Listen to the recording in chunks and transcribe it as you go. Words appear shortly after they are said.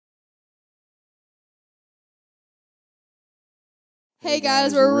Hey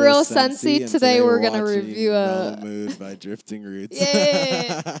guys, we're Real Sensey. Today we're going to review a Mood by Drifting Roots.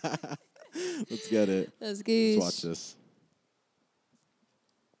 Yeah. Let's get it. Let's watch this.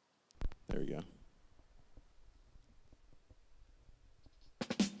 There we go.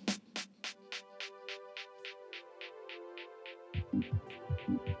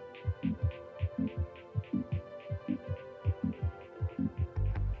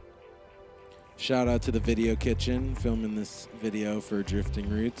 Shout out to the Video Kitchen, filming this video for Drifting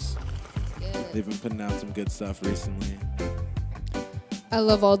Roots. Yeah. They've been putting out some good stuff recently. I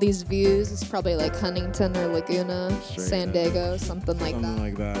love all these views. It's probably like Huntington or Laguna, San Diego, something like that. Something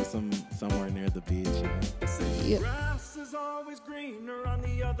like that, somewhere near the beach. You know? Yep. Grass is always greener on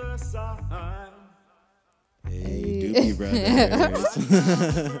the other side. Hey, Doobie Brothers.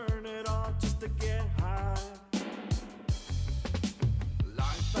 Burn it all just to get high.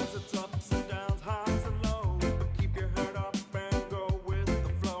 Life has its ups and downs, highs and lows, but keep your head up and go with the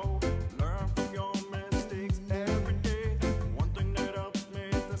flow. Learn from your mistakes every day. One thing that helps me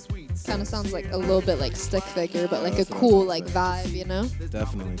is the sweet. Kind of sounds like a little bit like Stick Figure, but like a cool like vibe, you know?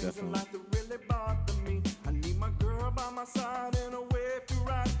 Definitely. I need my girl by my side in a wave to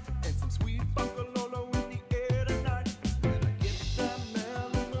ride, and some sweet buckalolo in the air tonight. When I get that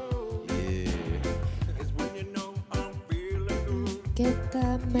mellow, Yeah. it's when you know I'm feeling good. Get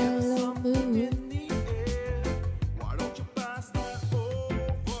that mellow mood. In the air, why don't you pass that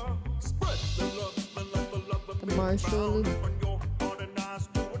over? Spread the love. The Marshall. On your heart and eyes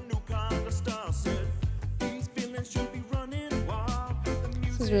to a new kind of style. Said these feelings should be running wild.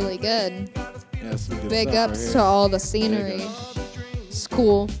 This is really good. Yeah, some good Big stuff ups right to here. all the scenery. It's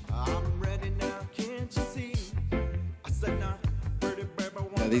cool. I'm ready now, can't you see? I said now, pretty baby,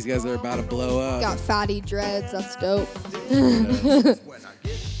 Yeah, these guys are about to blow up. Got fatty dreads. That's dope. when I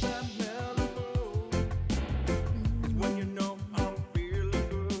get that mellow, it's when you know I'm feeling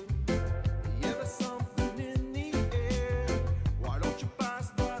good. Yeah, there's something in the air. Why don't you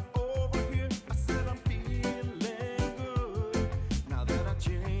pass that over here? I said I'm feeling good now that I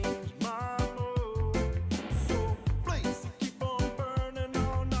changed my mode. So please keep on burning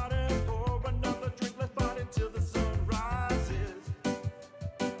all night and pour another drink. Let's party till the sun rises.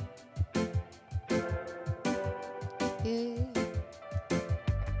 Yeah.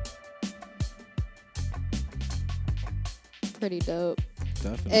 Pretty dope.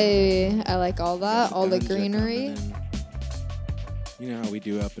 Definitely. Hey, I like all that. Got All the ganja greenery. coming in. You know how we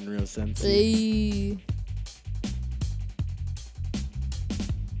do up in Real Sensey. Hey.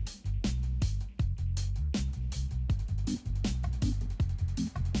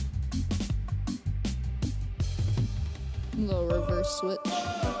 Little reverse switch.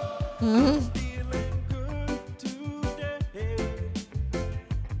 Feeling good today.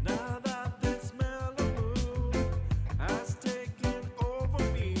 Now that this mellow mood has taken over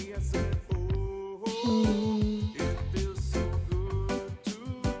me, I said, oh, it feels so good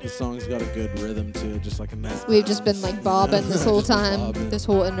today. The song's got a good rhythm to it, just like a nice. We've just been like bobbing this whole Just been time, bobbing. this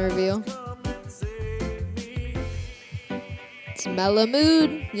whole interview. Come and save me. It's mellow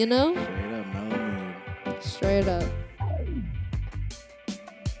mood, you know? Straight up, mellow mood. Straight up.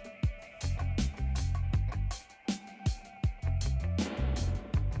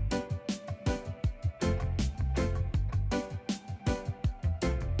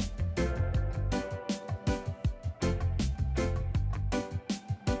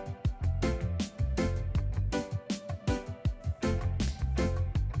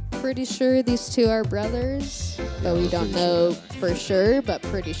 Pretty sure these two are brothers, but we don't pretty know sure. for sure, but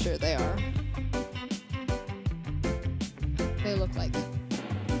pretty sure they are. They look like it.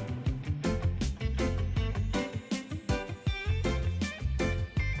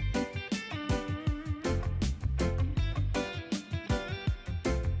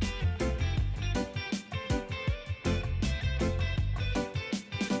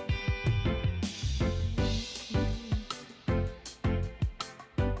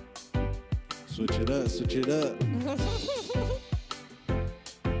 Switch it up, switch it up.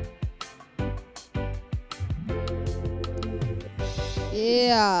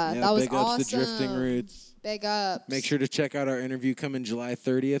 Yeah, that was big ups awesome. to Drifting Roots. Big ups. Make sure to check out our interview coming July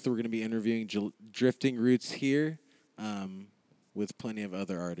 30th. We're going to be interviewing Drifting Roots here with plenty of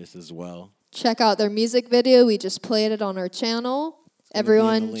other artists as well. Check out their music video. We just played it on our channel. gonna be in the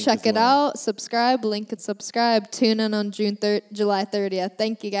Everyone, link check as it well. out. Subscribe, link and subscribe. Tune in on July 30th.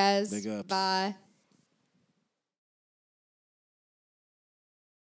 Thank you, guys. Big ups. Bye.